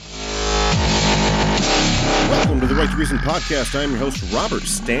Right to Reason podcast. I'm your host, Robert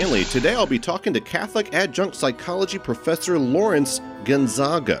Stanley. Today I'll be talking to Catholic adjunct psychology professor Lawrence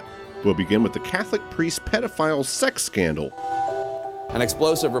Gonzaga. We'll begin with the Catholic priest pedophile sex scandal. An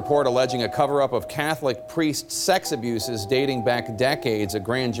explosive report alleging a cover-up of Catholic priest sex abuses dating back decades. A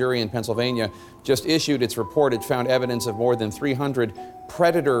grand jury in Pennsylvania just issued its report. It found evidence of more than 300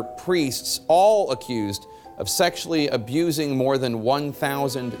 predator priests, all accused of sexually abusing more than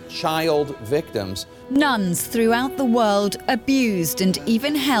 1,000 child victims. Nuns throughout the world abused and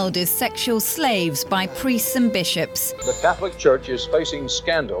even held as sexual slaves by priests and bishops. The Catholic Church is facing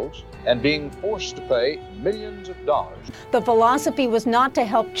scandals and being forced to pay millions of dollars. The philosophy was not to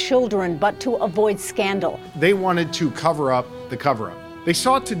help children, but to avoid scandal. They wanted to cover up the cover-up. They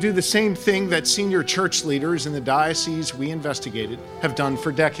sought to do the same thing that senior church leaders in the diocese we investigated have done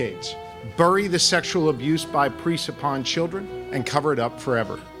for decades. Bury the sexual abuse by priests upon children and cover it up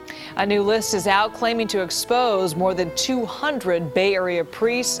forever. A new list is out claiming to expose more than 200 Bay Area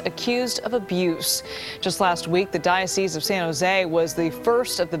priests accused of abuse. Just last week, the Diocese of San Jose was the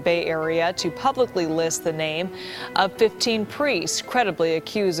first of the Bay Area to publicly list the name of 15 priests credibly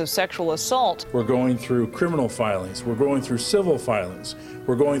accused of sexual assault. We're going through criminal filings. We're going through civil filings.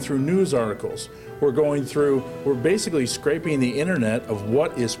 We're going through news articles. We're basically scraping the internet of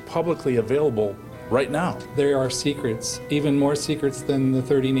what is publicly available right now. There are secrets, even more secrets than the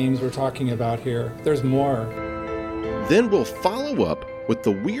 30 names we're talking about here. There's more. Then we'll follow up with the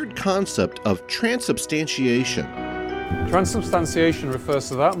weird concept of transubstantiation. Transubstantiation refers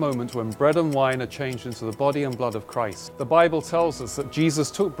to that moment when bread and wine are changed into the body and blood of Christ. The Bible tells us that Jesus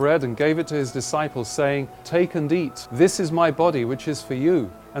took bread and gave it to his disciples, saying, "Take and eat. This is my body, which is for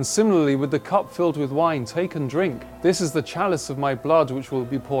you." And similarly, with the cup filled with wine, take and drink. This is the chalice of my blood, which will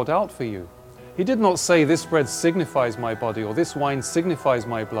be poured out for you. He did not say, this bread signifies my body, or this wine signifies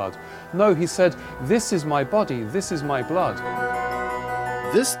my blood. No, he said, this is my body, this is my blood.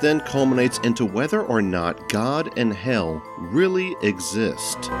 This then culminates into whether or not God and hell really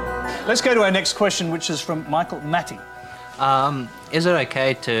exist. Let's go to our next question, which is from Michael Matty. Is it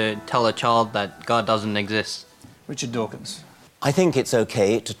okay to tell a child that God doesn't exist? Richard Dawkins. I think it's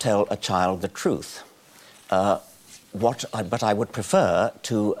okay to tell a child the truth. But I would prefer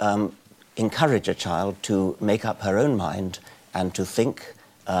to encourage a child to make up her own mind and to think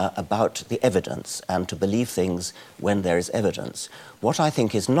about the evidence and to believe things when there is evidence. What I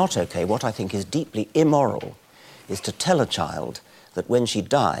think is not okay, what I think is deeply immoral, is to tell a child that when she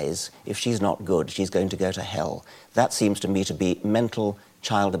dies, if she's not good, she's going to go to hell. That seems to me to be mental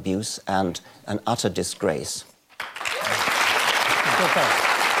child abuse and an utter disgrace.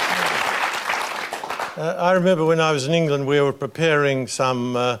 I remember when I was in England, we were preparing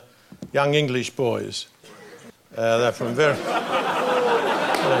some young English boys. They're from very...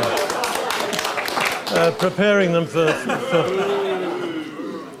 preparing them for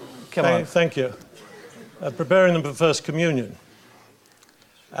thank you. Preparing them for First Communion.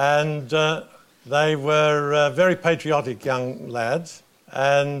 And they were very patriotic young lads.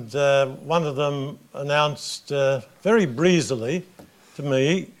 And one of them announced very breezily to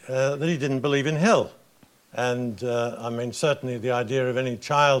me that he didn't believe in hell. And I mean, certainly the idea of any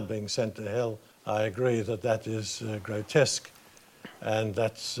child being sent to hell, I agree that that is grotesque, and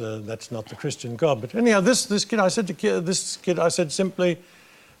that's not the Christian God. But anyhow, this kid, I said simply,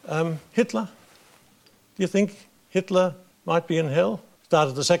 Hitler. Do you think Hitler might be in hell?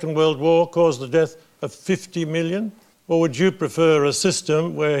 Started the Second World War, caused the death of 50 million? Or would you prefer a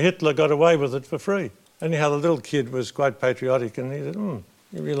system where Hitler got away with it for free? Anyhow, the little kid was quite patriotic, and he said,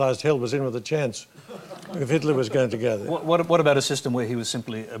 he realised hell was in with a chance if Hitler was going to go there. What about a system where he was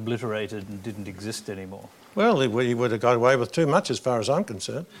simply obliterated and didn't exist anymore? Well, he would have got away with too much as far as I'm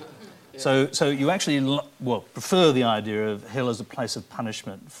concerned. So you actually, prefer the idea of hell as a place of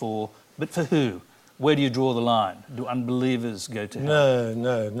punishment but for who? Where do you draw the line? Do unbelievers go to hell?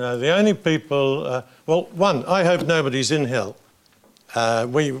 No. The only people... one, I hope nobody's in hell.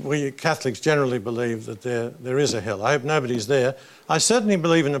 We Catholics generally believe that there is a hell. I hope nobody's there. I certainly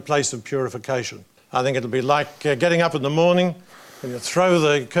believe in a place of purification. I think it'll be like getting up in the morning and you throw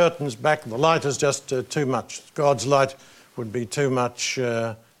the curtains back and the light is just too much. God's light would be too much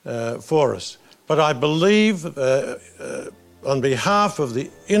for us. But I believe, on behalf of the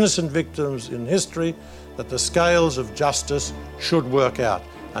innocent victims in history, that the scales of justice should work out.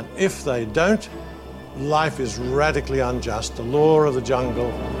 And if they don't, life is radically unjust. The law of the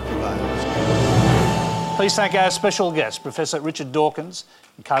jungle prevails. Please thank our special guest, Professor Richard Dawkins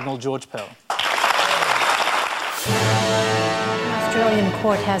and Cardinal George Pell. Australian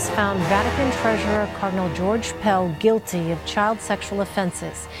court has found Vatican Treasurer Cardinal George Pell guilty of child sexual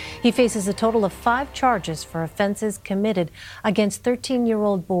offenses. He faces a total of 5 charges for offenses committed against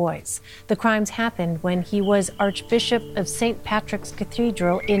 13-year-old boys. The crimes happened when he was Archbishop of St. Patrick's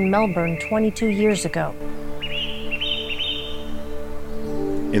Cathedral in Melbourne 22 years ago.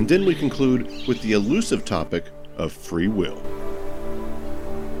 And then we conclude with the elusive topic of free will.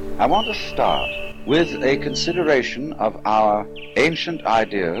 I want to start with a consideration of our ancient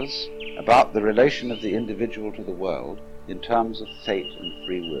ideas about the relation of the individual to the world in terms of fate and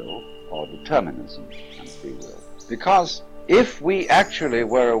free will, or determinism and free will. Because if we actually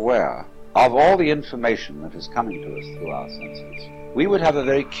were aware of all the information that is coming to us through our senses, we would have a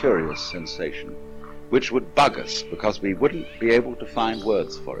very curious sensation which would bug us because we wouldn't be able to find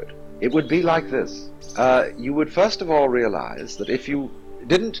words for it. It would be like this. You would first of all realize that if you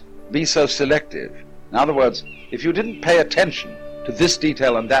didn't be so selective, in other words, if you didn't pay attention to this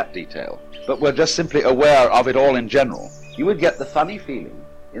detail and that detail, but were just simply aware of it all in general, you would get the funny feeling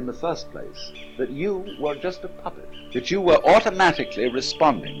in the first place that you were just a puppet, that you were automatically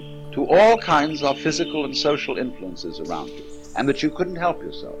responding to all kinds of physical and social influences around you, and that you couldn't help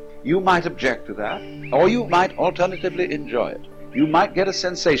yourself. You might object to that, or you might alternatively enjoy it. You might get a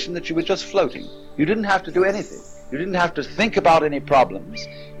sensation that you were just floating. You didn't have to do anything. You didn't have to think about any problems.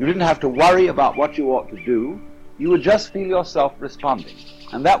 You didn't have to worry about what you ought to do. You would just feel yourself responding.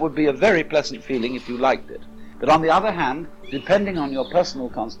 And that would be a very pleasant feeling if you liked it. But on the other hand, depending on your personal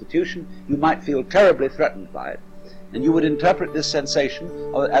constitution, you might feel terribly threatened by it. And you would interpret this sensation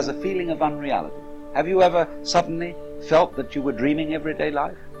as a feeling of unreality. Have you ever suddenly felt that you were dreaming everyday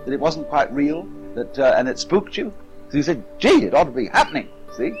life? That it wasn't quite real? And it spooked you? So you said, gee, it ought to be happening.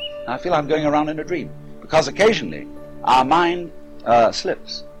 See? I feel I'm going around in a dream. Because occasionally our mind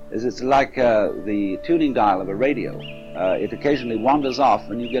slips. It's like the tuning dial of a radio. It occasionally wanders off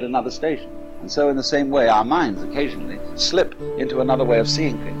and you get another station. And so in the same way, our minds occasionally slip into another way of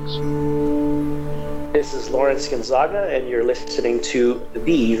seeing things. This is Lawrence Gonzaga, and you're listening to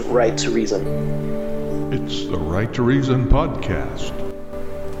The Right to Reason. It's the Right to Reason podcast.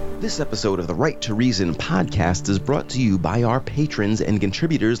 This episode of the Right to Reason podcast is brought to you by our patrons and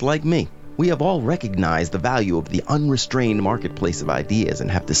contributors like me. We have all recognized the value of the unrestrained marketplace of ideas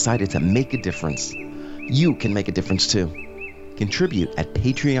and have decided to make a difference. You can make a difference too. Contribute at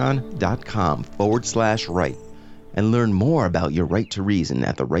patreon.com/right and learn more about your right to reason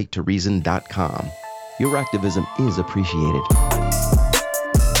at therighttoreason.com. Your activism is appreciated.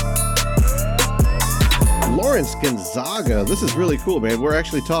 Lawrence Gonzaga, this is really cool, man. We're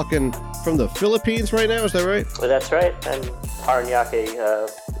actually talking from the Philippines right now, is that right? That's right, and Parañaque,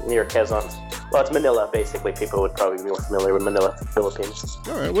 near Quezon. Well, it's Manila, basically. People would probably be more familiar with Manila, Philippines.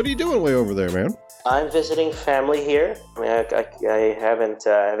 All right, what are you doing way over there, man? I'm visiting family here. I mean, I haven't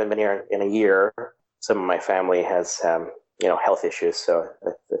been here in a year. Some of my family has, health issues, so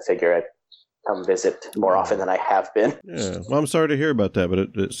I figure I'd come visit more often than I have been. Yeah, well, I'm sorry to hear about that, but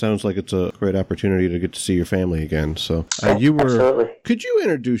it sounds like it's a great opportunity to get to see your family again. So Absolutely. Could you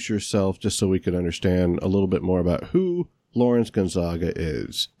introduce yourself just so we could understand a little bit more about who Lawrence Gonzaga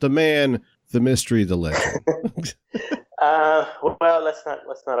is? The man, the mystery, the legend. Well, let's not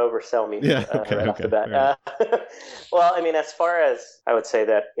oversell me. Yeah, right off the bat. Right. Well, I mean, as far as I would say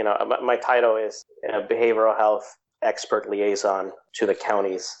that, my title is behavioral health expert liaison to the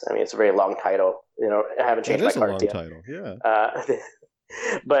counties. I mean, it's a very long title. I haven't changed my card yet. That is a long title, yeah.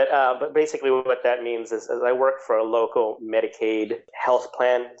 But basically what that means is I work for a local Medicaid health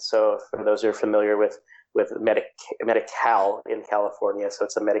plan. So for those who are familiar with Medi-Cal in California, so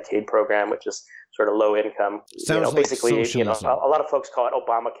it's a Medicaid program, which is sort of low income. Sounds like basically, socialism. a lot of folks call it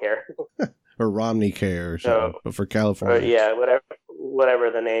Obamacare. Or Romney Care, or something, but for California. Yeah, whatever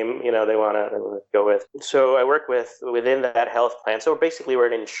the name they want to go with. So I work within that health plan. So basically, we're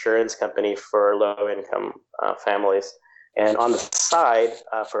an insurance company for low income families. And on the side,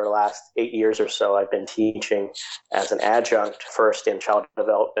 for the last 8 years or so, I've been teaching as an adjunct, first in child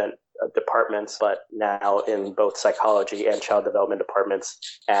development departments, but now in both psychology and child development departments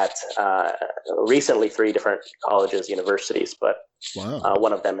at recently 3 different colleges, universities. But wow.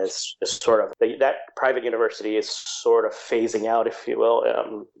 One of them is sort of that private university is sort of phasing out, if you will.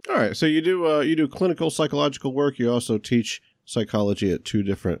 All right. So you do clinical psychological work. You also teach psychology at 2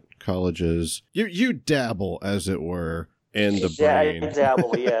 different colleges. You dabble, as it were, in the brain.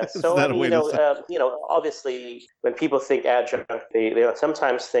 Dabble, yeah. So I mean, obviously, when people think adjunct, they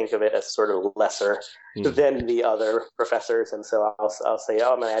sometimes think of it as sort of lesser than the other professors, and so I'll say,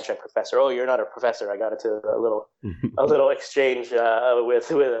 "Oh, I'm an adjunct professor." "Oh, you're not a professor." I got into a little exchange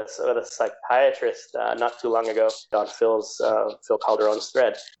with a psychiatrist not too long ago on Phil Calderon's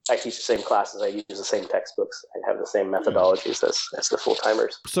thread. I teach the same classes. I use the same textbooks. I have the same methodologies as the full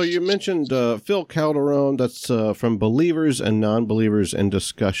timers. So you mentioned Phil Calderon. That's from Believers and Non-Believers in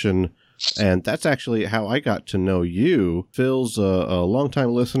Discussion. And that's actually how I got to know you. Phil's a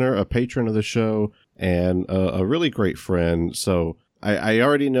longtime listener, a patron of the show, and a really great friend. So I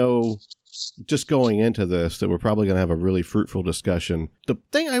already know, just going into this, that we're probably going to have a really fruitful discussion. The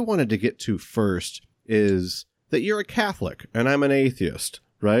thing I wanted to get to first is that you're a Catholic and I'm an atheist,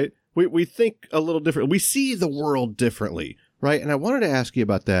 right? We think a little different. We see the world differently, right? And I wanted to ask you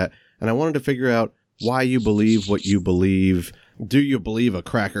about that, and I wanted to figure out why you believe what you believe. Do you believe a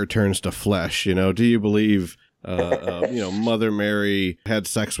cracker turns to flesh? Do you believe, Mother Mary had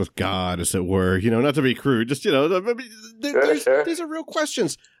sex with God, as it were? Not to be crude, just, these are real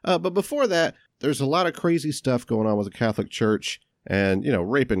questions. But before that, there's a lot of crazy stuff going on with the Catholic Church and,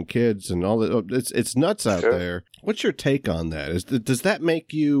 raping kids and all that. It's nuts out there. What's your take on that? Does that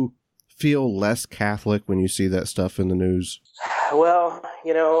make you feel less Catholic when you see that stuff in the news? Well,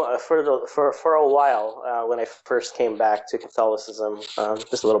 for a while, when I first came back to Catholicism,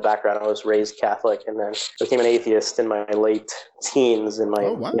 just a little background, I was raised Catholic and then became an atheist in my late teens, in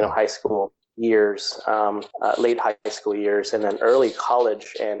my high school years, late high school years, and then early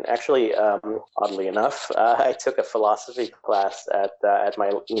college. And actually, oddly enough, I took a philosophy class at my,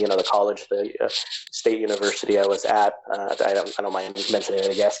 the college, the state university I was at. I don't mind mentioning it,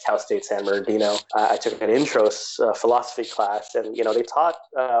 I guess, Cal State San Bernardino. I took an intro philosophy class, and they taught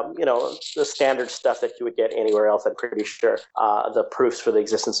the standard stuff that you would get anywhere else, I'm pretty sure, the proofs for the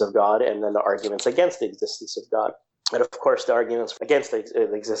existence of God, and then the arguments against the existence of God. And of course, the arguments against the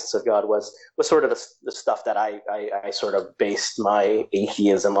existence of God was sort of the stuff that I sort of based my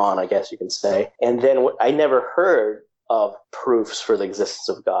atheism on, I guess you can say. And then I never heard of proofs for the existence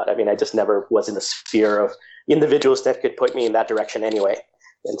of God. I mean, I just never was in the sphere of individuals that could point me in that direction anyway.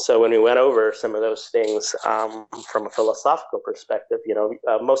 And so when we went over some of those things from a philosophical perspective,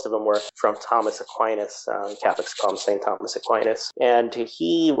 most of them were from Thomas Aquinas. Catholics call him St. Thomas Aquinas. And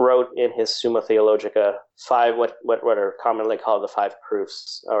he wrote in his Summa Theologica what are commonly called the 5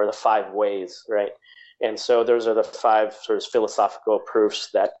 proofs, or the 5 ways, right? And so those are the 5 sort of philosophical proofs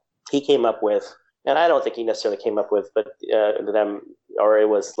that he came up with. And I don't think he necessarily came up with it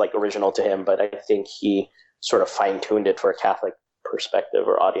was like original to him, but I think he sort of fine-tuned it for a Catholic perspective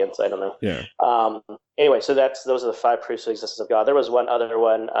or audience. I don't know. Yeah. Anyway, so those are the 5 proofs of the existence of God. There was one other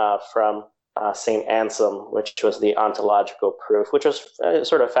one from St. Anselm, which was the ontological proof, which was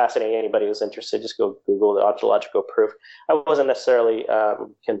sort of fascinating. Anybody who's interested, just go Google the ontological proof. I wasn't necessarily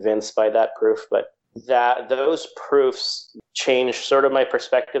convinced by that proof, but those proofs changed sort of my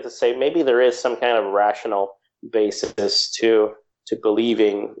perspective to say maybe there is some kind of rational basis to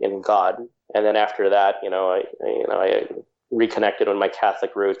believing in God. And then after that, I reconnected with my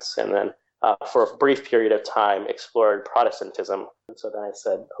Catholic roots, and then for a brief period of time explored Protestantism. And so then I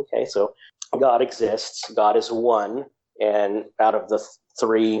said, okay, so God exists, God is one, and out of the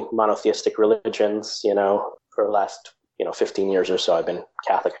 3 monotheistic religions, for the last 15 years or so, I've been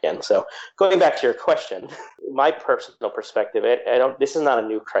Catholic again. So going back to your question, my personal perspective, this is not a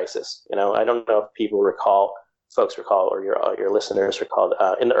new crisis. I don't know if folks recall, or your listeners recall,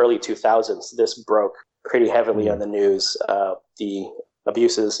 in the early 2000s, this broke pretty heavily on the news, the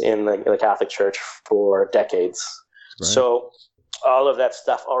abuses in the Catholic Church for decades. Right. So all of that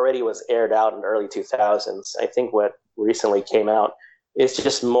stuff already was aired out in the early 2000s. I think what recently came out is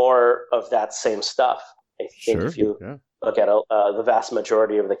just more of that same stuff. I think if you look at the vast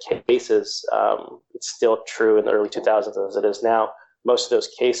majority of the cases, it's still true in the early 2000s as it is now. Most of those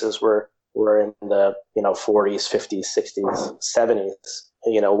cases were in the 40s, 50s, 60s, 70s.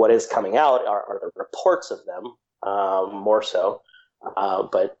 What is coming out are the reports of them, more so,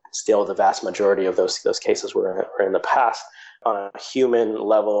 but still the vast majority of those cases were in the past. On a human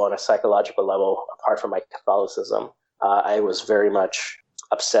level, on a psychological level, apart from my Catholicism, I was very much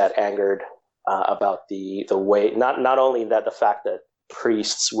upset, angered about the way, not only that the fact that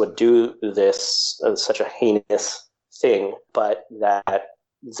priests would do this, such a heinous thing, but that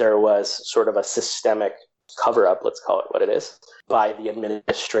there was sort of a systemic cover-up, let's call it what it is, by the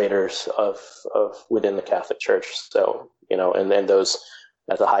administrators of within the Catholic Church. So, and then those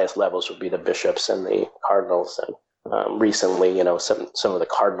at the highest levels would be the bishops and the cardinals recently, some of the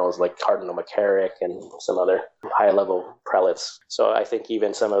cardinals like Cardinal McCarrick and some other high-level prelates. So I think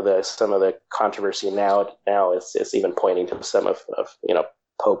even some of the controversy now is even pointing to some of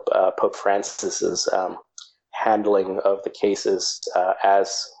Pope Francis's handling of the cases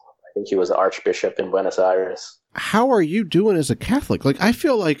as I think he was the Archbishop in Buenos Aires. How are you doing as a Catholic? Like, I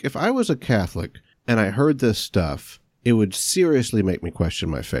feel like if I was a Catholic and I heard this stuff, it would seriously make me question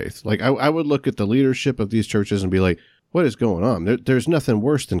my faith. Like, I would look at the leadership of these churches and be like, what is going on? There's nothing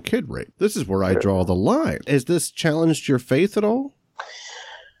worse than kid rape. This is where I draw the line. Has this challenged your faith at all?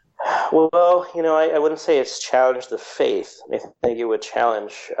 Well, I wouldn't say it's challenged the faith. I think it would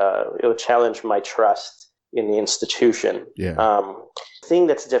challenge my trust in the institution. Yeah. The thing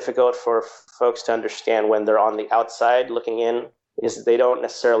that's difficult for folks to understand when they're on the outside looking in is they don't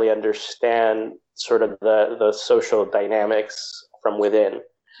necessarily understand sort of the social dynamics from within.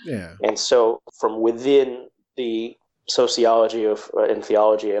 Yeah. And so from within the sociology and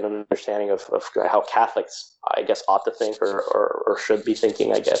theology and understanding of how Catholics, I guess, ought to think or should be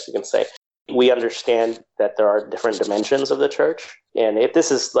thinking, I guess you can say, we understand that there are different dimensions of the church. And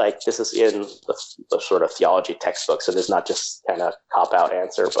this is in the sort of theology textbook, so there's not just kind of cop-out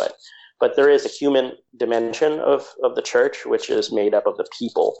answer, but there is a human dimension of the church, which is made up of the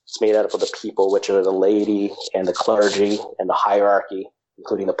people. It's made up of the people, which are the laity and the clergy and the hierarchy,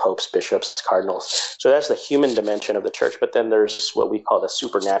 including the popes, bishops, cardinals. So that's the human dimension of the church. But then there's what we call the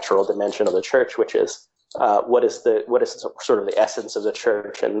supernatural dimension of the church, which is what is sort of the essence of the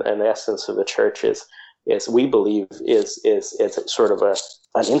church. And the essence of the church is we believe is sort of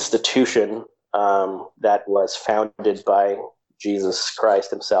an institution that was founded by Jesus Christ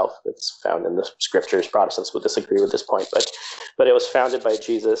himself. It's found in the scriptures. Protestants would disagree with this point, but it was founded by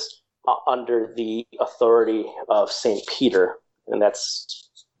Jesus under the authority of St. Peter, and that's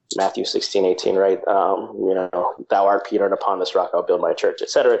Matthew 16:18, right? Thou art Peter, and upon this rock I'll build my church,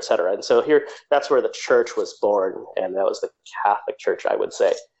 et cetera, et cetera. And so here, that's where the church was born, and that was the Catholic Church, I would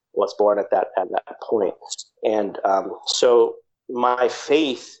say, was born at that point. And so my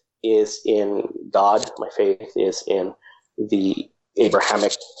faith is in God. My faith is in the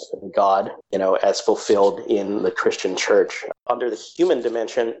Abrahamic God, as fulfilled in the Christian church. Under the human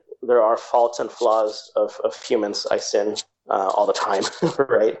dimension, there are faults and flaws of humans. I sin all the time,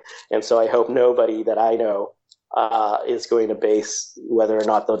 right? And so I hope nobody that I know is going to base whether or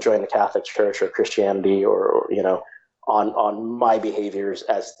not they'll join the Catholic Church or Christianity or on my behaviors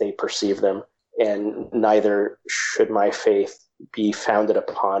as they perceive them. And neither should my faith be founded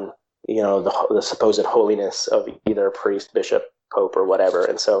upon the supposed holiness of either a priest, bishop, pope, or whatever.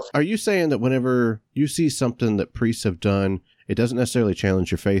 And so, are you saying that whenever you see something that priests have done, it doesn't necessarily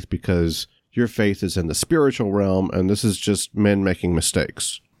challenge your faith because your faith is in the spiritual realm and this is just men making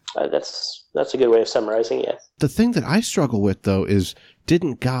mistakes? That's a good way of summarizing it. The thing that I struggle with, though, is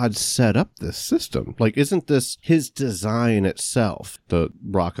didn't God set up this system? Like, isn't this his design itself, the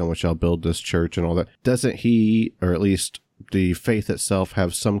rock on which I'll build this church and all that? Doesn't he, or at least the faith itself,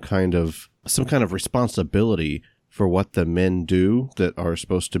 have some kind of responsibility for what the men do that are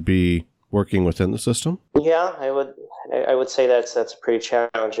supposed to be working within the system? Yeah, I would say that's a pretty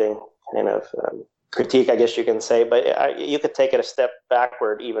challenging kind of critique, I guess you can say. But you could take it a step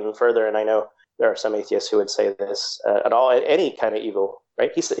backward even further, and I know there are some atheists who would say this at all, any kind of evil,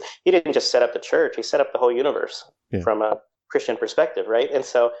 right? He didn't just set up the church; he set up the whole universe from a Christian perspective, right? And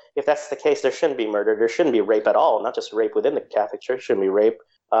so if that's the case, there shouldn't be murder. There shouldn't be rape at all, not just rape within the Catholic Church. There shouldn't be rape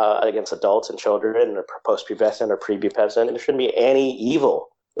against adults and children or post-pubescent or prepubescent. There shouldn't be any evil,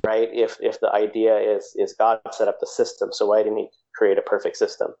 right? If the idea is God set up the system, so why didn't he create a perfect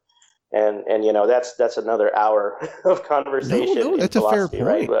system? And that's another hour of conversation. No, that's a fair point.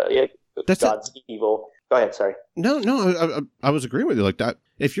 Right? That's God's evil. Go ahead, sorry. No, I was agreeing with you like that.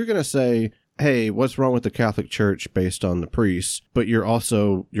 If you're going to say, hey, what's wrong with the Catholic Church based on the priests, but you're a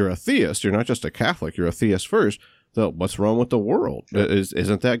theist, you're not just a Catholic, you're a theist first, so what's wrong with the world?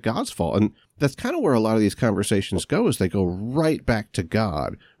 Isn't that God's fault? And that's kind of where a lot of these conversations go, is they go right back to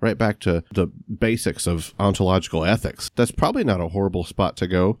God, right back to the basics of ontological ethics. That's probably not a horrible spot to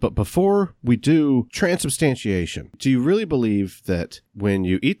go. But before we do, transubstantiation. Do you really believe that when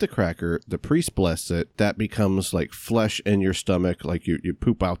you eat the cracker, the priest blesses it, that becomes like flesh in your stomach, like you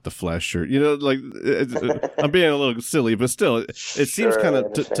poop out the flesh, or, I'm being a little silly, but still, it seems kind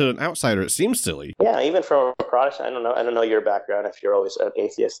of, to an outsider, it seems silly. Yeah, even from a Protestant, I don't know your background if you're always an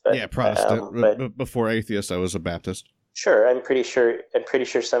atheist. But, yeah, Protestant. But before atheist, I was a Baptist. Sure, I'm pretty sure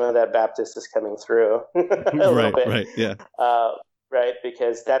some of that Baptist is coming through. Right, yeah. Right,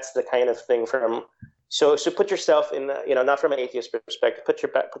 because that's the kind of thing from So put yourself in, not from an atheist perspective,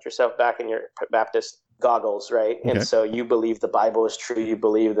 put yourself back in your Baptist goggles, right? Okay. And so you believe the Bible is true, you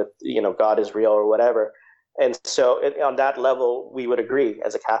believe that, God is real or whatever. And so on that level, we would agree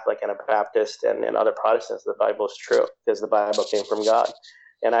as a Catholic and a Baptist and other Protestants, the Bible is true because the Bible came from God.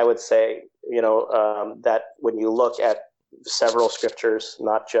 And I would say, that when you look at several scriptures,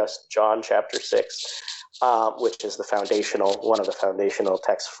 not just John chapter 6, which is one of the foundational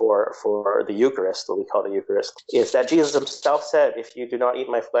texts for the Eucharist, what we call the Eucharist, is that Jesus himself said, if you do not eat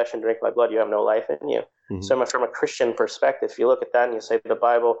my flesh and drink my blood, you have no life in you. Mm-hmm. So from a Christian perspective, if you look at that and you say the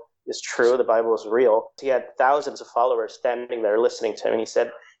Bible is true, the Bible is real. He had thousands of followers standing there listening to him,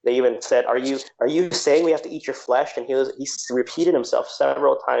 and they even said, are you saying we have to eat your flesh? And he repeated himself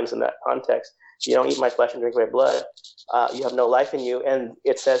several times in that context. You don't eat my flesh and drink my blood, you have no life in you. And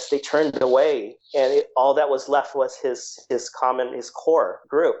it says they turned away, and all that was left was his core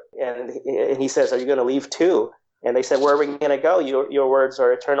group. And he says, are you going to leave too? And they said, where are we going to go? Your words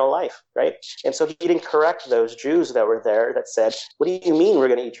are eternal life, right? And so he didn't correct those Jews that were there that said, what do you mean we're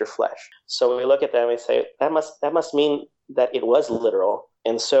going to eat your flesh? So we look at them and we say, that must mean that it was literal.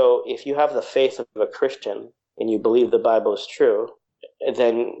 And so if you have the faith of a Christian and you believe the Bible is true,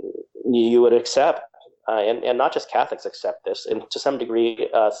 then you would accept, and not just Catholics accept this, and to some degree,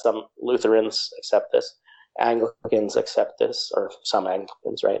 some Lutherans accept this, Anglicans accept this, or some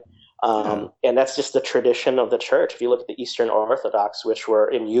Anglicans, right? And that's just the tradition of the church. If you look at the Eastern Orthodox, which were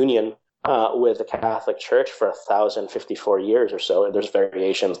in union with the Catholic Church for 1,054 years or so, and there's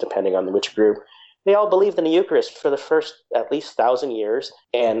variations depending on which group, they all believed in the Eucharist for the first at least 1,000 years,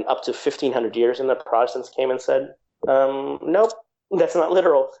 and up to 1,500 years, and the Protestants came and said, nope, that's not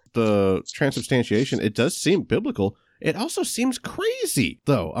literal. The transubstantiation, it does seem biblical. It also seems crazy,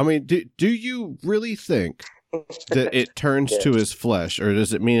 though. I mean, do you really think that it turns to his flesh, or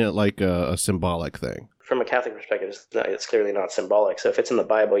does it mean it like a symbolic thing? From a Catholic perspective, it's clearly not symbolic. So if it's in the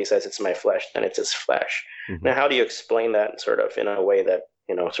Bible, he says it's my flesh, then it's his flesh. Mm-hmm. Now, how do you explain that sort of in a way that,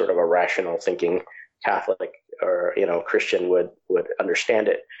 sort of a rational thinking Catholic or, Christian would understand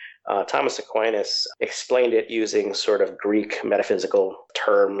it? Thomas Aquinas explained it using sort of Greek metaphysical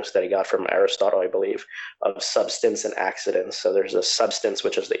terms that he got from Aristotle, I believe, of substance and accidents. So there's a substance,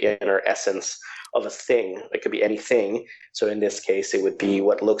 which is the inner essence of a thing. It could be anything. So in this case, it would be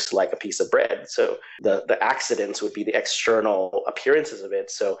what looks like a piece of bread. So the accidents would be the external appearances of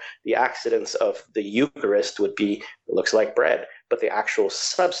it. So the accidents of the Eucharist would be, it looks like bread, but the actual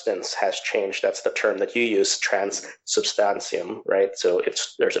substance has changed. That's the term that you use, transubstantium, right? So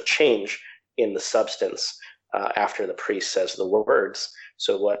there's a change in the substance after the priest says the words.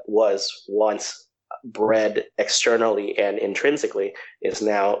 So what was once bread externally and intrinsically is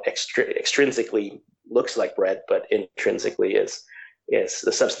now extrinsically looks like bread, but intrinsically is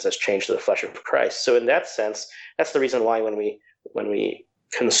the substance has changed to the flesh of Christ. So in that sense, that's the reason why when we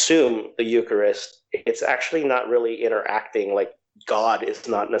consume the Eucharist, it's actually not really interacting, like God is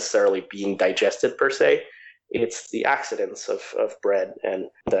not necessarily being digested per se. It's the accidents of bread and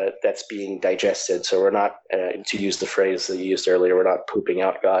that's being digested. So we're not, to use the phrase that you used earlier, we're not pooping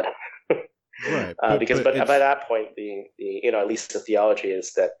out God. Right. But by that point, at least the theology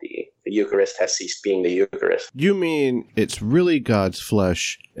is that the Eucharist has ceased being the Eucharist. You mean it's really God's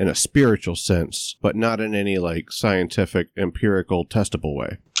flesh in a spiritual sense, but not in any like scientific, empirical, testable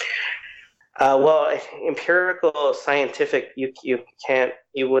way? Well, empirical, scientific, you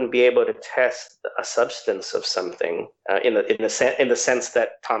wouldn't be able to test a substance of something in the sense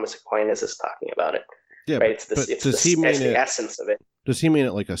that Thomas Aquinas is talking about it. Yeah, right? It's the essence of it. Does he mean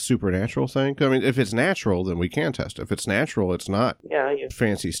it like a supernatural thing? I mean, if it's natural, then we can test it. If it's natural, it's not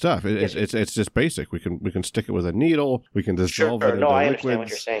fancy stuff. It's just basic. We can stick it with a needle. We can dissolve it into I liquids. understand what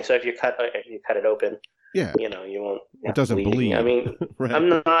you're saying. So if you cut it open, you won't. It doesn't bleed. I mean, right. I'm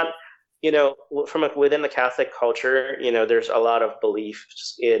not. From within the Catholic culture, there's a lot of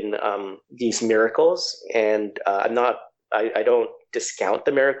beliefs in these miracles, and I don't discount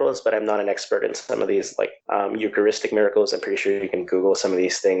the miracles, but I'm not an expert in some of these like Eucharistic miracles. I'm pretty sure you can Google some of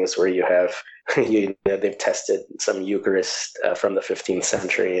these things where you have they've tested some Eucharist from the 15th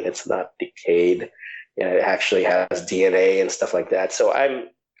century and it's not decayed. It actually has DNA and stuff like that. So I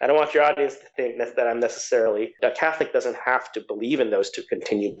don't want your audience to think that I'm necessarily a Catholic. Doesn't have to believe in those to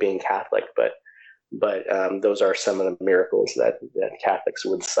continue being Catholic, but those are some of the miracles that Catholics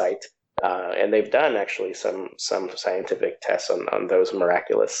would cite. And they've done actually some scientific tests on those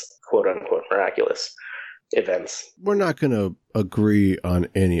miraculous, quote unquote, miraculous events. We're not going to agree on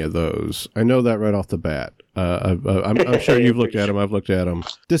any of those. I know that right off the bat. I'm sure you've looked at them. I've looked at them.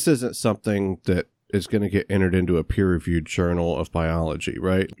 This isn't something that is going to get entered into a peer-reviewed journal of biology,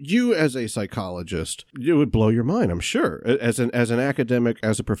 right? You as a psychologist, it would blow your mind, I'm sure. As an academic,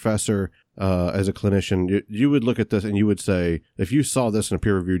 as a professor, as a clinician, you would look at this and you would say, if you saw this in a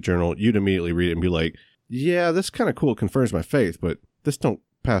peer-reviewed journal, you'd immediately read it and be like, yeah, this is kind of cool. It confirms my faith, but this don't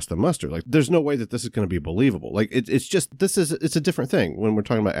pass the muster. Like, there's no way that this is going to be believable. Like, it's just, it's a different thing when we're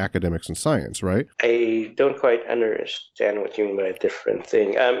talking about academics and science, right? I don't quite understand what you mean by a different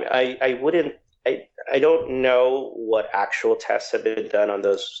thing. I don't know what actual tests have been done on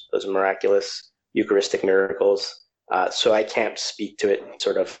those miraculous Eucharistic miracles, so I can't speak to it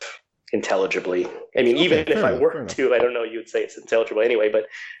sort of intelligibly. I mean, even if I were to, I don't know, you'd say it's intelligible anyway, but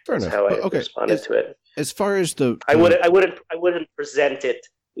that's how I responded to it. As far as I wouldn't present it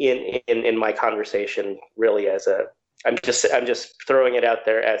in my conversation really as a. I'm just throwing it out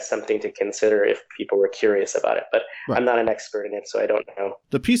there as something to consider if people were curious about it, but right. I'm not an expert in it, so I don't know.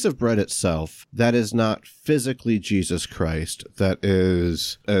 The piece of bread itself, that is not physically Jesus Christ. That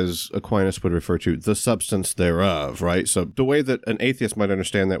is, as Aquinas would refer to, the substance thereof, right? So the way that an atheist might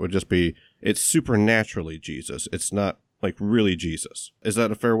understand that would just be, it's supernaturally Jesus. It's not like really Jesus. Is that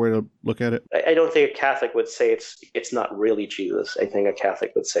a fair way to look at it? I don't think a Catholic would say it's not really Jesus. I think a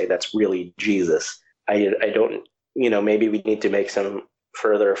Catholic would say that's really Jesus. I don't. Maybe we need to make some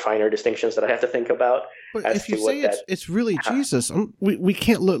further finer distinctions that I have to think about. But if you say it's really Jesus, we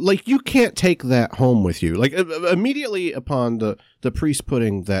can't look like you can't take that home with you. Like immediately upon the priest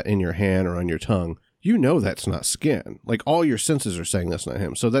putting that in your hand or on your tongue, that's not skin. Like all your senses are saying that's not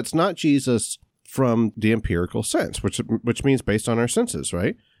him. So that's not Jesus from the empirical sense, which means based on our senses,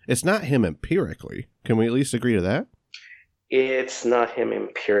 right? It's not him empirically. Can we at least agree to that? It's not him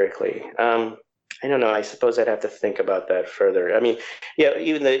empirically. I don't know. I suppose I'd have to think about that further. I mean, yeah,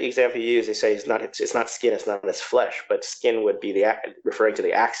 even the example you use, they say it's not skin, it's not his flesh, but skin would be referring to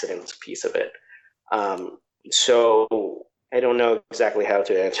the accidents piece of it. So I don't know exactly how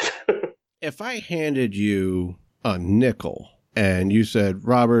to answer that. If I handed you a nickel and you said,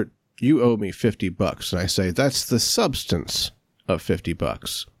 Robert, you owe me $50, and I say, that's the substance of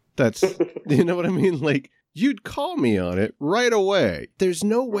 $50. That's, you know what I mean? Like, you'd call me on it right away. There's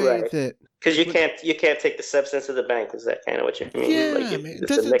no way that... Because you can't take the substance of the bank. Is that kind of what you mean? Yeah,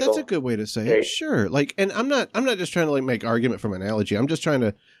 that's a good way to say it. Sure. Like, and I'm not just trying to like make argument from analogy. I'm trying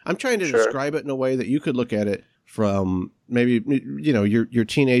to describe it in a way that you could look at it from maybe your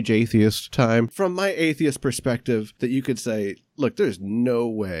teenage atheist time. From my atheist perspective, that you could say, look, there's no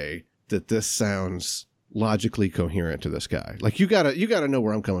way that this sounds logically coherent to this guy. Like you gotta know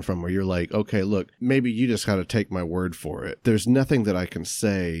where I'm coming from. Where you're like, okay, look, maybe you just gotta take my word for it. There's nothing that I can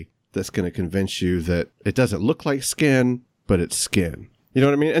say that's going to convince you that it doesn't look like skin, but it's skin. You know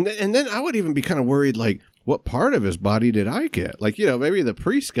what I mean? And then I would even be kind of worried, like, what part of his body did I get? Like, maybe the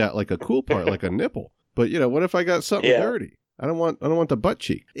priest got like a cool part, like a nipple. But, what if I got something dirty? I don't want the butt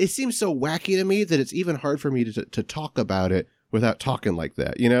cheek. It seems so wacky to me that it's even hard for me to talk about it without talking like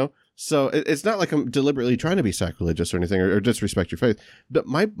that, So it's not like I'm deliberately trying to be sacrilegious or anything or disrespect your faith. But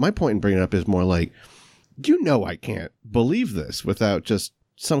my point in bringing it up is more like, I can't believe this without just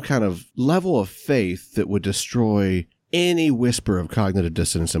some kind of level of faith that would destroy any whisper of cognitive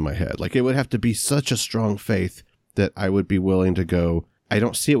dissonance in my head. Like it would have to be such a strong faith that I would be willing to go, I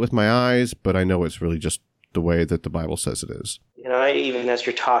don't see it with my eyes, but I know it's really just the way that the Bible says it is. Even as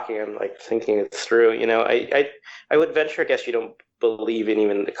you're talking, I'm like thinking it through, I would venture, I guess you don't believe in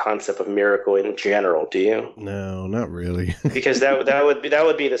even the concept of miracle in general, do you? No, not really. Because that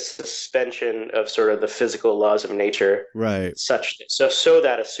would be the suspension of sort of the physical laws of nature, right? So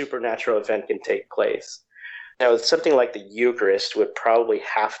that a supernatural event can take place. Now, something like the Eucharist would probably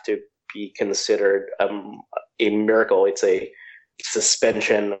have to be considered a miracle. It's a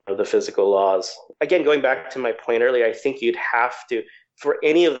suspension of the physical laws. Again, going back to my point earlier, I think you'd have to. For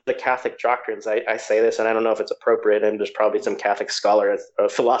any of the Catholic doctrines, I say this, and I don't know if it's appropriate, and there's probably some Catholic scholar or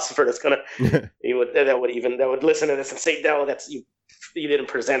philosopher that's gonna that would listen to this and say, no, that's you didn't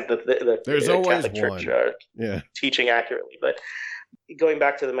present the there's the always Catholic one. Church teaching accurately. But going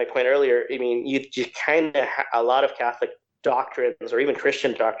back to my point earlier, I mean, you kind of a lot of Catholic doctrines or even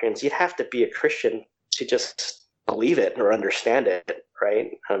Christian doctrines, you'd have to be a Christian to just believe it or understand it.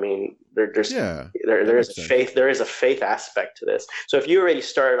 Right. I mean, there is a faith. There is a faith aspect to this. So if you already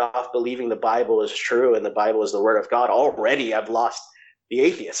started off believing the Bible is true and the Bible is the Word of God, already I've lost the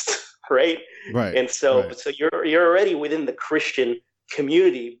atheist. Right. Right. And so you're already within the Christian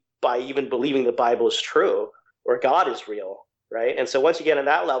community by even believing the Bible is true or God is real. Right. And so once you get on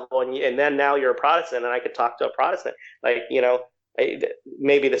that level and then now you're a Protestant and I could talk to a Protestant, like,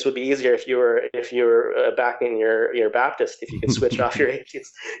 maybe this would be easier if you were back in your Baptist, if you could switch off your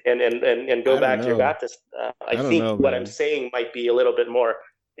atheist and go back to your Baptist. I think what I'm saying might be a little bit more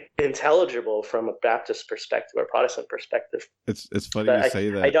intelligible from a Baptist perspective or Protestant perspective. It's funny you say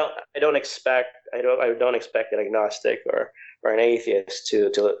that. I don't expect an agnostic or an atheist to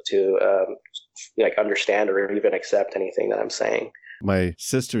like understand or even accept anything that I'm saying. My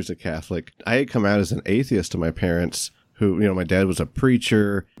sister's a Catholic. I had come out as an atheist to my parents, who, my dad was a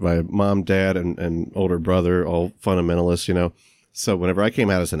preacher, my mom, dad, and older brother, all fundamentalists, So whenever I came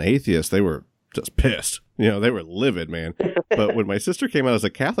out as an atheist, they were just pissed. They were livid, man. But when my sister came out as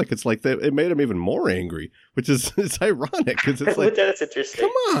a Catholic, it's like it made them even more angry, which is it's ironic because it's like, that's interesting.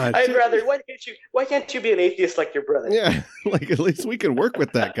 Come on, why can't you be an atheist like your brother? Yeah, like at least we can work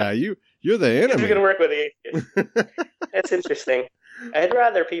with that guy. You're the enemy. We can work with the atheist. That's interesting. I'd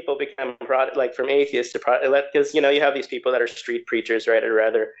rather people become from atheists to because you have these people that are street preachers, right? I'd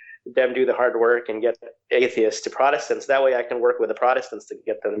rather them do the hard work and get atheists to Protestants. That way, I can work with the Protestants to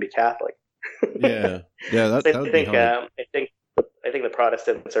get them to be Catholic. Yeah. That would be hard. I think the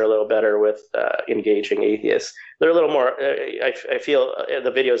Protestants are a little better with engaging atheists. They're a little more. I feel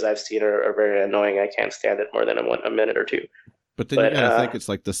the videos I've seen are very annoying. I can't stand it more than a minute or two. But then you gotta think it's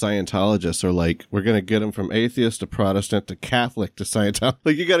like the Scientologists are like, we're gonna get them from atheist to Protestant to Catholic to Scientology.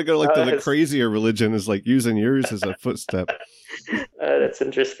 Like you gotta go to the crazier religion is like using yours as a footstep. That's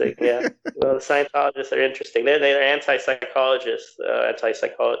interesting. Yeah. Well, the Scientologists are interesting. They're anti-psychologists,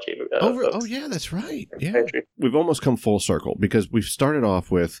 anti-psychology. Yeah, that's right. Yeah. We've almost come full circle because we've started off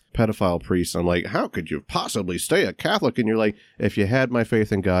with pedophile priests. I'm like, how could you possibly stay a Catholic? And you're like, if you had my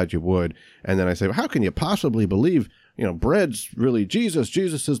faith in God, you would. And then I say, well, how can you possibly believe, bread's really Jesus?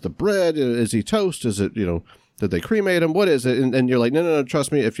 Jesus is the bread. Is he toast? Is it, did they cremate him? What is it? And you're like, no,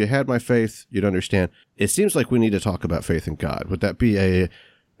 trust me. If you had my faith, you'd understand. It seems like we need to talk about faith in God. Would that be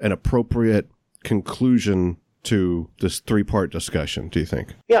an appropriate conclusion to this 3-part discussion, do you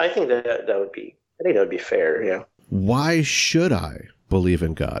think? Yeah, I think that would be fair, yeah. Why should I believe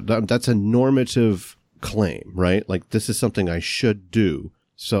in God? That's a normative claim, right? Like this is something I should do.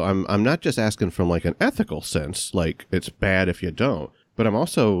 So I'm not just asking from like an ethical sense, like it's bad if you don't, but I'm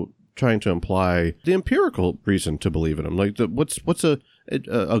also trying to imply the empirical reason to believe in them. Like what's a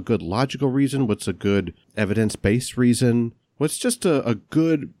good logical reason? What's a good evidence-based reason? What's just a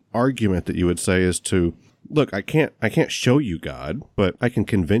good argument that you would say is to, look, I can't show you God, but I can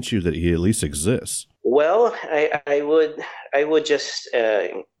convince you that he at least exists. Well, I would just,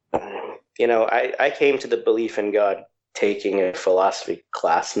 I came to the belief in God taking a philosophy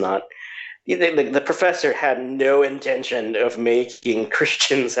class, not the professor had no intention of making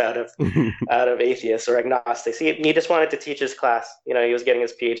Christians out of atheists or agnostics. He just wanted to teach his class. He was getting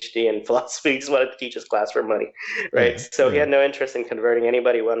his PhD in philosophy. He just wanted to teach his class for money, right? So he had no interest in converting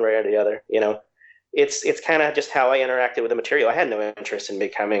anybody one way or the other. It's kind of just how I interacted with the material. I had no interest in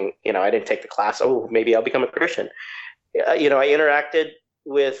becoming. I didn't take the class. Oh, maybe I'll become a Christian. I interacted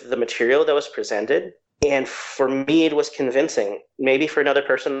with the material that was presented. And for me, it was convincing. Maybe for another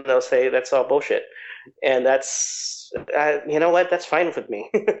person, they'll say that's all bullshit. And that's, that's fine with me.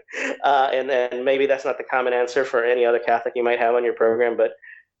 And maybe that's not the common answer for any other Catholic you might have on your program, but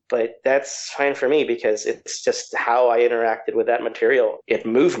that's fine for me because it's just how I interacted with that material. It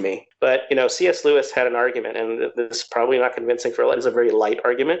moved me. But, C.S. Lewis had an argument, and this is probably not convincing for a lot. It's a very light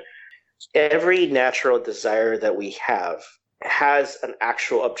argument. Every natural desire that we have has an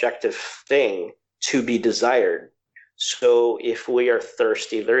actual objective thing to be desired. So if we are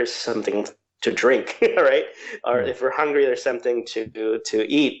thirsty, there is something to drink, right? Or if we're hungry, there's something to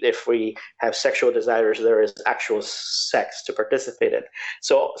eat. If we have sexual desires, there is actual sex to participate in.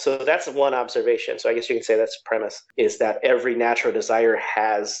 So that's one observation. So I guess you can say that's the premise, is that every natural desire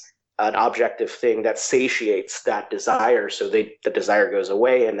has an objective thing that satiates that desire. So the desire goes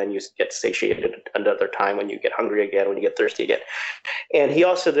away, and then you get satiated another time when you get hungry again, when you get thirsty again. And he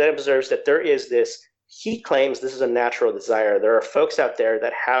also then observes that there is this, he claims this is a natural desire. There are folks out there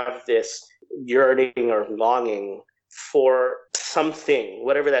that have this yearning or longing for something,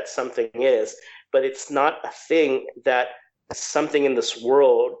 whatever that something is, but it's not a thing that something in this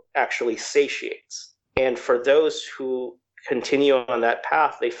world actually satiates. And for those who continue on that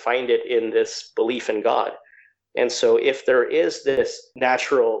path, they find it in this belief in God. And so if there is this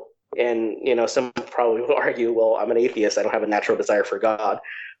natural, and some probably will argue, well, I'm an atheist, I don't have a natural desire for God,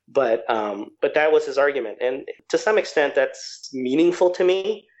 but that was his argument, and to some extent that's meaningful to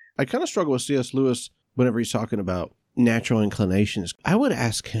me. I kind of struggle with C.S. Lewis whenever he's talking about natural inclinations. I would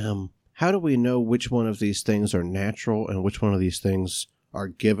ask him, how do we know which one of these things are natural and which one of these things are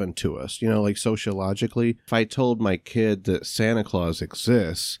given to us. Like sociologically, if I told my kid that Santa Claus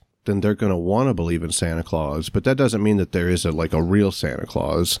exists, then they're going to want to believe in Santa Claus. But that doesn't mean that there is a real Santa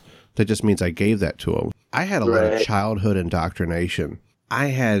Claus. That just means I gave that to them. I had a lot of childhood indoctrination. I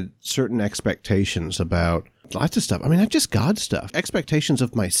had certain expectations about lots of stuff. I mean, not just God stuff. Expectations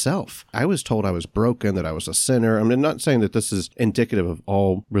of myself. I was told I was broken, that I was a sinner. I mean, I'm not saying that this is indicative of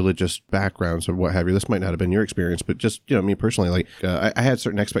all religious backgrounds or what have you. This might not have been your experience, but just, me personally, I had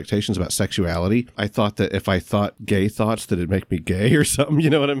certain expectations about sexuality. I thought that if I thought gay thoughts, that it'd make me gay or something, you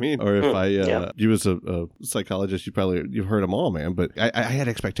know what I mean? Or if you as a psychologist, you've heard them all, man. But I had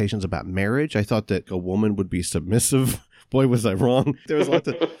expectations about marriage. I thought that a woman would be submissive. Boy, was I wrong.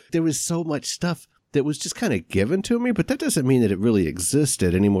 There was so much stuff that was just kind of given to me, but that doesn't mean that it really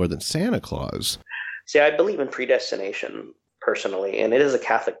existed any more than Santa Claus. See, I believe in predestination personally, and it is a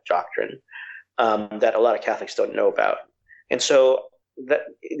Catholic doctrine that a lot of Catholics don't know about. And so that,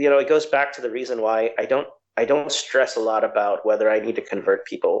 it goes back to the reason why I don't stress a lot about whether I need to convert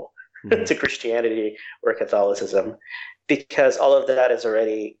people to Christianity or Catholicism, because all of that is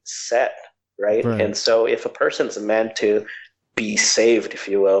already set, right? And so if a person's meant to be saved, if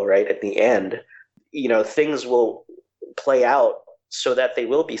you will, right, at the end, things will play out so that they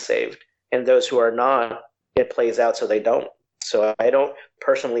will be saved. And those who are not, it plays out so they don't. So I don't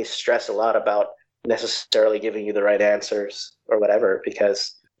personally stress a lot about necessarily giving you the right answers or whatever,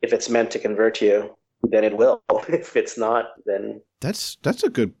 because if it's meant to convert you, then it will. If it's not, then that's a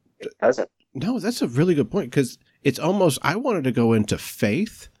good. It doesn't. No, that's a really good point, because it's almost, I wanted to go into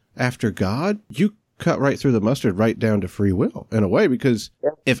faith after God. You cut right through the mustard, right down to free will in a way, because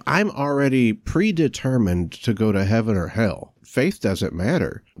if I'm already predetermined to go to heaven or hell, faith doesn't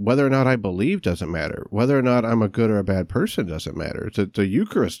matter. Whether or not I believe doesn't matter. Whether or not I'm a good or a bad person doesn't matter. The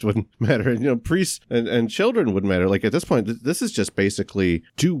Eucharist wouldn't matter. Priests and children would matter. Like at this point, this is just basically,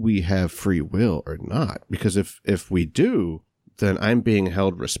 do we have free will or not? Because if we do, then I'm being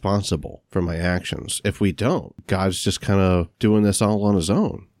held responsible for my actions. If we don't, God's just kind of doing this all on his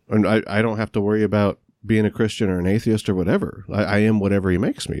own. And I don't have to worry about being a Christian or an atheist or whatever. I am whatever he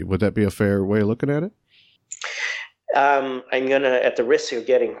makes me. Would that be a fair way of looking at it? I'm going to, at the risk of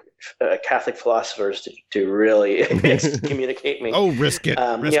getting Catholic philosophers to really excommunicate me. Oh, risk it.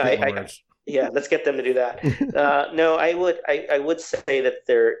 Let's get them to do that. No, I would say that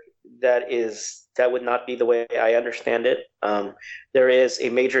that would not be the way I understand it. There is a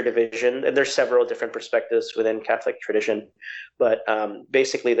major division, and there's several different perspectives within Catholic tradition, but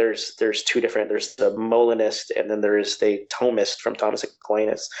basically there's two different. There's the Molinist, and then there is the Thomist from Thomas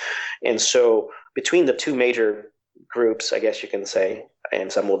Aquinas. And so between the two major groups, I guess you can say, and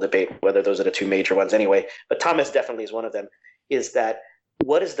some will debate whether those are the two major ones anyway, but Thomas definitely is one of them, is that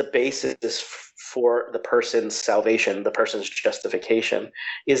what is the basis for the person's salvation, the person's justification?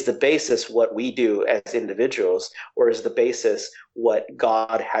 Is the basis what we do as individuals, or is the basis what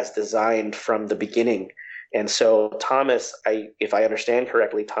God has designed from the beginning? And so Thomas, if I understand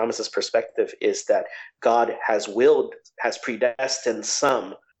correctly, Thomas's perspective is that God has predestined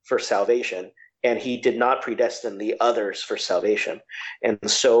some for salvation, and he did not predestine the others for salvation. And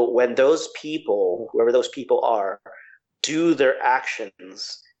so when those people, whoever those people are, do their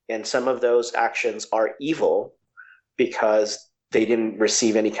actions, and some of those actions are evil because they didn't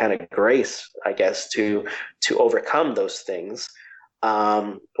receive any kind of grace, I guess, to overcome those things,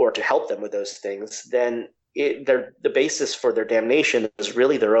 or to help them with those things, then the basis for their damnation is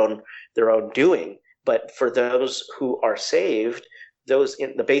really their own doing. But for those who are saved,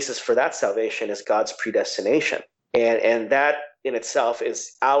 the basis for that salvation is God's predestination, and that in itself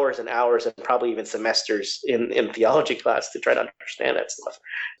is hours and hours and probably even semesters in theology class to try to understand that stuff.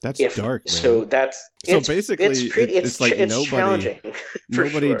 That's dark, man. So basically it's like challenging.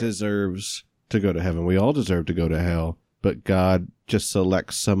 Nobody deserves to go to heaven. We all deserve to go to hell, but God just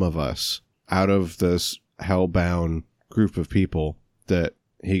selects some of us out of this hell-bound group of people that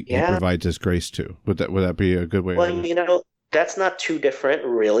he provides his grace to. Would that be a good way? Well, that's not too different,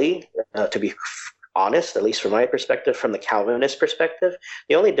 really, to be honest, at least from my perspective, from the Calvinist perspective.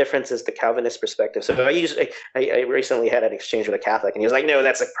 The only difference is the Calvinist perspective. So I recently had an exchange with a Catholic, and he was like, "No,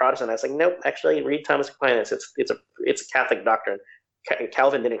 that's a Protestant." I was like, "Nope, actually, read Thomas Aquinas. It's a Catholic doctrine.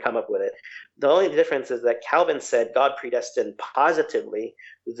 Calvin didn't come up with it." The only difference is that Calvin said God predestined positively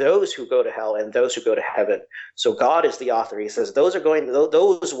those who go to hell and those who go to heaven. So God is the author. He says those ones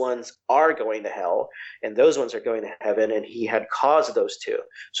are going to hell and those ones are going to heaven, and he had caused those two.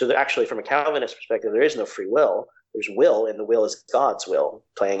 So that actually, from a Calvinist perspective, there is no free will. There's will, and the will is God's will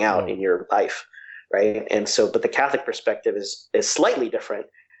playing out in your life, right? And so, but the Catholic perspective is slightly different,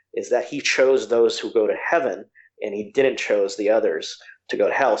 is that he chose those who go to heaven, and he didn't choose the others. to go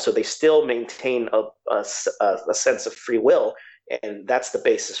to hell. So they still maintain a sense of free will, and that's the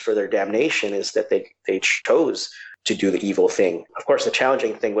basis for their damnation, is that they chose to do the evil thing. Of course, the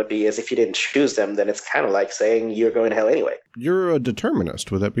challenging thing would be is if you didn't choose them, then it's kind of like saying you're going to hell anyway. You're a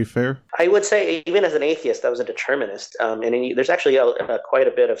determinist. Would that be fair? I would say, even as an atheist, I was a determinist. There's actually quite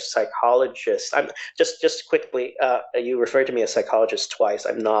a bit of psychologists. Just quickly, you referred to me as psychologist twice.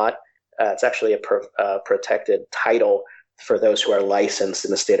 I'm not. It's actually a protected title for those who are licensed in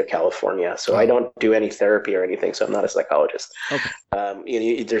the state of California. So I don't do any therapy or anything, so I'm not a psychologist.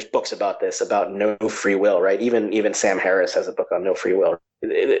 Okay. There's books about this, about no free will, right? Even Sam Harris has a book on no free will.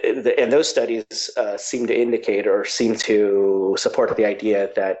 And those studies seem to indicate or seem to support the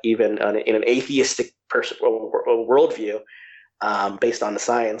idea that even in an atheistic worldview, based on the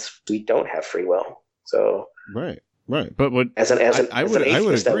science, we don't have free will. So Right. But as an atheist, I would agree. I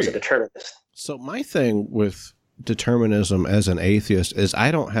was a determinist. So my thing with determinism as an atheist is I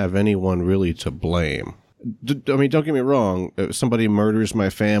don't have anyone really to blame. I mean, don't get me wrong. If somebody murders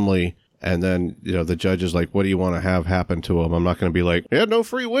my family and then, the judge is like, what do you want to have happen to him? I'm not going to be like, he had no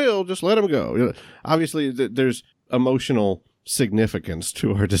free will, just let him go. Obviously, there's emotional significance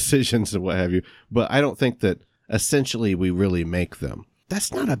to our decisions and what have you, but I don't think that essentially we really make them.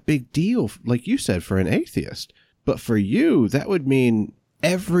 That's not a big deal, like you said, for an atheist. But for you, that would mean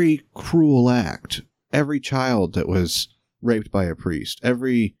every cruel act, every child that was raped by a priest,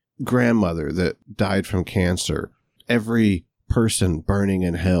 every grandmother that died from cancer, every person burning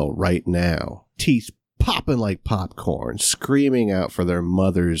in hell right now, teeth popping like popcorn, screaming out for their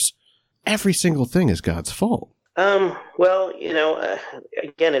mothers. Every single thing is God's fault. Well,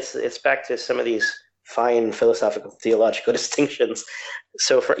 again, it's back to some of these fine philosophical, theological distinctions.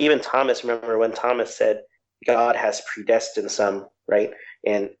 So for even Thomas, remember when Thomas said, God has predestined some, right?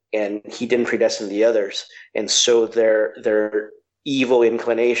 And he didn't predestine the others. And so their evil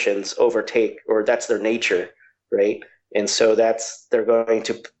inclinations overtake, or that's their nature, right? And so they're going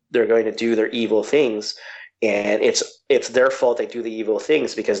to do their evil things. And it's their fault they do the evil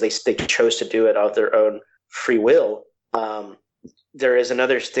things because they chose to do it of their own free will. There is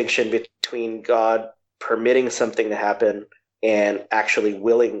another distinction between God permitting something to happen and actually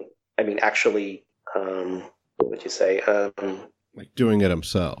what would you say? Like doing it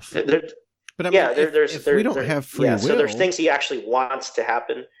himself. But I mean, if we don't have free will. So there's things he actually wants to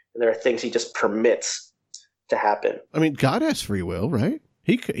happen, and there are things he just permits to happen. I mean, God has free will, right?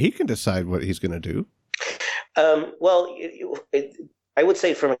 He can decide what he's going to do. Well, I would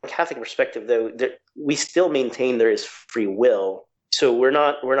say from a Catholic perspective, though, we still maintain there is free will. So we're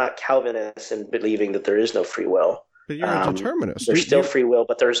not Calvinists in believing that there is no free will. But you're a determinist. There's still free will,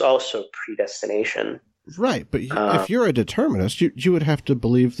 but there's also predestination. Right, but if you're a determinist, you would have to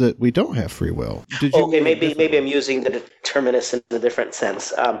believe that we don't have free will. Maybe I'm using the determinist in a different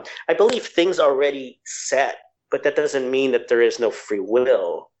sense. I believe things are already set, but that doesn't mean that there is no free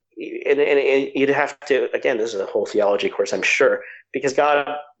will. And you'd have to, again, this is a whole theology course, I'm sure, because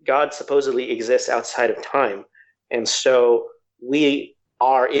God supposedly exists outside of time, and so we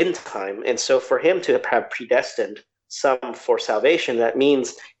are in time, and so for him to have predestined some for salvation, that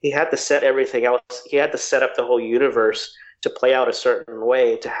means he had to set everything else. He had to set up the whole universe to play out a certain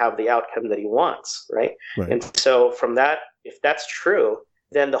way to have the outcome that he wants, right? And so from that, if that's true,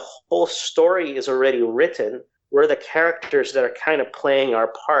 then the whole story is already written. We're the characters that are kind of playing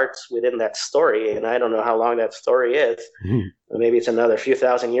our parts within that story, and I don't know how long that story is. Maybe it's another few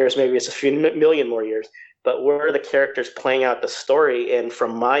thousand years, maybe it's a few million more years, but we're the characters playing out the story, and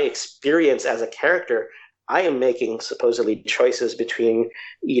from my experience as a character, I am making supposedly choices between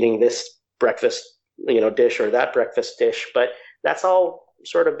eating this breakfast, dish or that breakfast dish, but that's all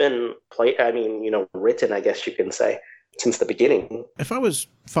sort of been written, I guess you can say, since the beginning. If I was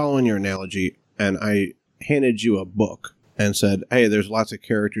following your analogy and I handed you a book and said, hey, there's lots of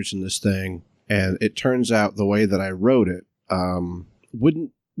characters in this thing, and it turns out the way that I wrote it,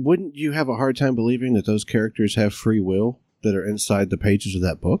 wouldn't you have a hard time believing that those characters have free will that are inside the pages of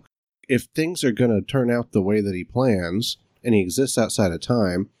that book? If things are going to turn out the way that he plans, and he exists outside of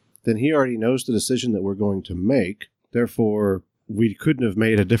time, then he already knows the decision that we're going to make. Therefore, we couldn't have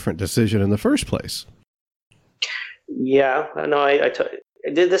made a different decision in the first place. Yeah, no,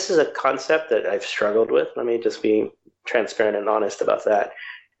 this is a concept that I've struggled with. Let me just be transparent and honest about that.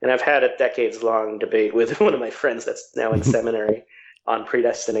 And I've had a decades-long debate with one of my friends that's now in seminary on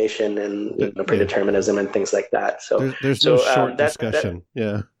predestination and predeterminism and things like that. So there's no short discussion.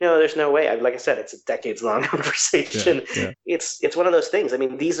 No, there's no way. Like I said, it's a decades-long conversation. It's one of those things. I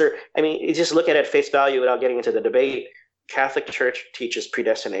mean, you just look at it at face value without getting into the debate. Catholic Church teaches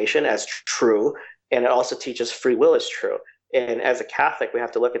predestination as true, and it also teaches free will as true. And as a Catholic, we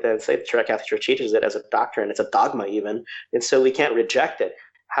have to look at that and say the Catholic Church teaches it as a doctrine. It's a dogma even. And so we can't reject it.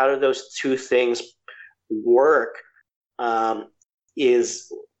 How do those two things work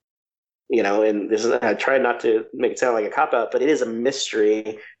is, and this is, I try not to make it sound like a cop-out, but it is a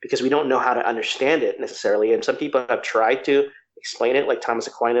mystery because we don't know how to understand it necessarily. And some people have tried to explain it, like Thomas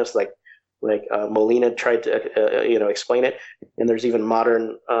Aquinas, like Molina tried to, explain it. And there's even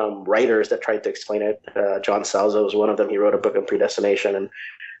modern writers that tried to explain it. John Salzo was one of them. He wrote a book on predestination, and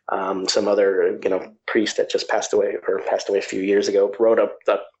some other, priest that just passed away a few years ago wrote a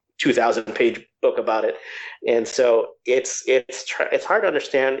 2,000-page book about it. And so it's hard to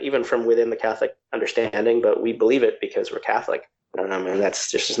understand even from within the Catholic understanding, but we believe it because we're Catholic. And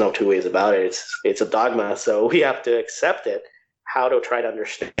that's just, there's no two ways about it. It's a dogma, so we have to accept it. How to try to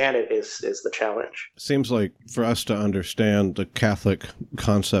understand it is the challenge. Seems like for us to understand the Catholic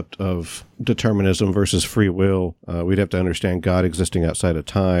concept of determinism versus free will, we'd have to understand God existing outside of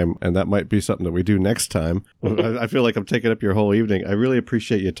time, and that might be something that we do next time. I feel like I'm taking up your whole evening. I really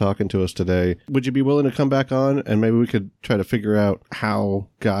appreciate you talking to us today. Would you be willing to come back on, and maybe we could try to figure out how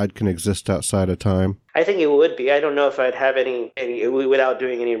God can exist outside of time? I think it would be. I don't know if I'd have any without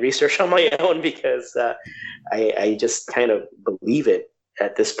doing any research on my own, because I just kind of believe it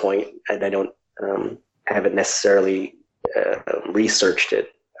at this point, and I don't haven't necessarily researched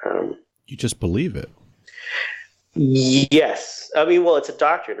it. You just believe it? Yes. I mean, well, it's a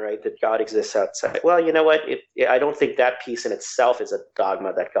doctrine, right, that God exists outside. Well, you know what? I don't think that piece in itself is a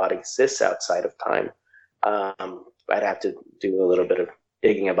dogma that God exists outside of time. I'd have to do a little bit of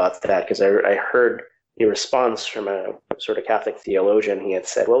digging about that, because I heard a response from a sort of Catholic theologian. He had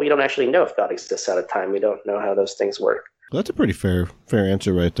said, well, we don't actually know if God exists out of time. We don't know how those things work. Well, that's a pretty fair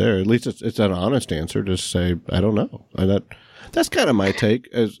answer right there. At least it's an honest answer to say, I don't know. And that's kind of my take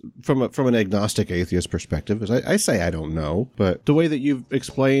as from an agnostic atheist perspective. Is I say I don't know, but the way that you've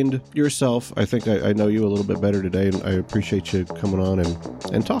explained yourself, I think I know you a little bit better today, and I appreciate you coming on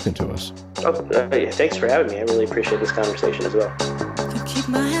and talking to us. Oh, thanks for having me. I really appreciate this conversation as well. To keep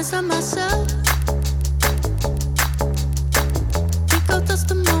my hands on myself.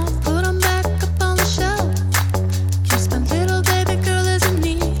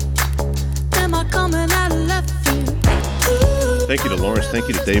 Thank you to Lawrence. Thank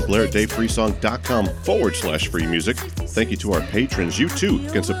you to Dave Blair at DaveFreeSong.com/free music. Thank you to our patrons. You too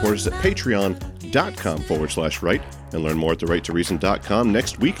can support us at Patreon.com/right and learn more at TheRightToReason.com.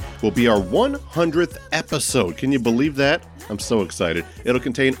 Next week will be our 100th episode. Can you believe that? I'm so excited. It'll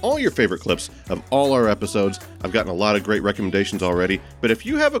contain all your favorite clips of all our episodes. I've gotten a lot of great recommendations already, but if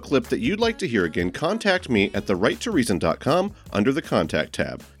you have a clip that you'd like to hear again, contact me at TheRightToReason.com under the Contact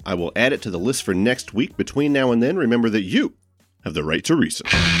tab. I will add it to the list for next week. Between now and then, remember that you have the right to reason.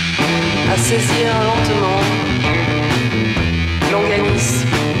 À saisir lentement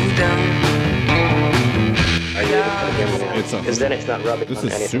l'organisme boudin. Because then it's not rubbing on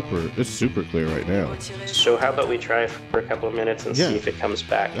anything. It's super clear right now. So how about we try for a couple of minutes and see if it comes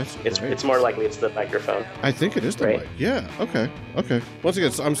back? It's more likely it's the microphone. I think it is the mic. Yeah. Okay. Once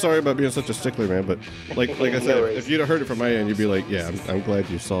again, I'm sorry about being such a stickler, man. But like I said, if you'd have heard it from my end, you'd be like, yeah, I'm glad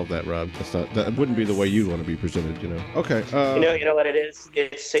you solved that, Rob. That wouldn't be the way you'd want to be presented, Okay. You know what it is?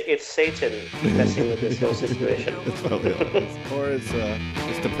 It's Satan messing with this whole situation. Or it's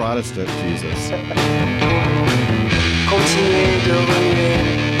the Protestant Jesus.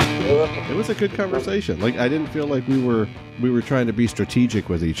 It was a good conversation. Like, I didn't feel like we were trying to be strategic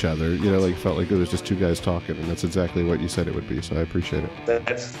with each other. Felt like it was just two guys talking, and that's exactly what you said it would be. So I appreciate it.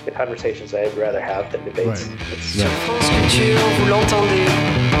 That's the conversations I'd rather have than debates.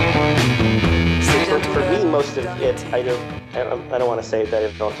 For me, most of it, I don't want to say that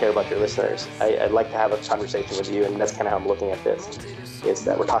I don't care about your listeners. I'd like to have a conversation with you, and that's kind of how I'm looking at this. Is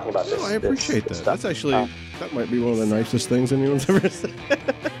that we're talking about this. I appreciate that. That's actually that might be one of the nicest things anyone's ever said.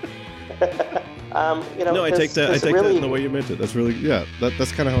 No, I take that in the way you meant it. That's really,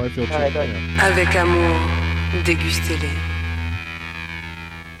 that's kind of how I feel too. Avec amour, dégustez-les.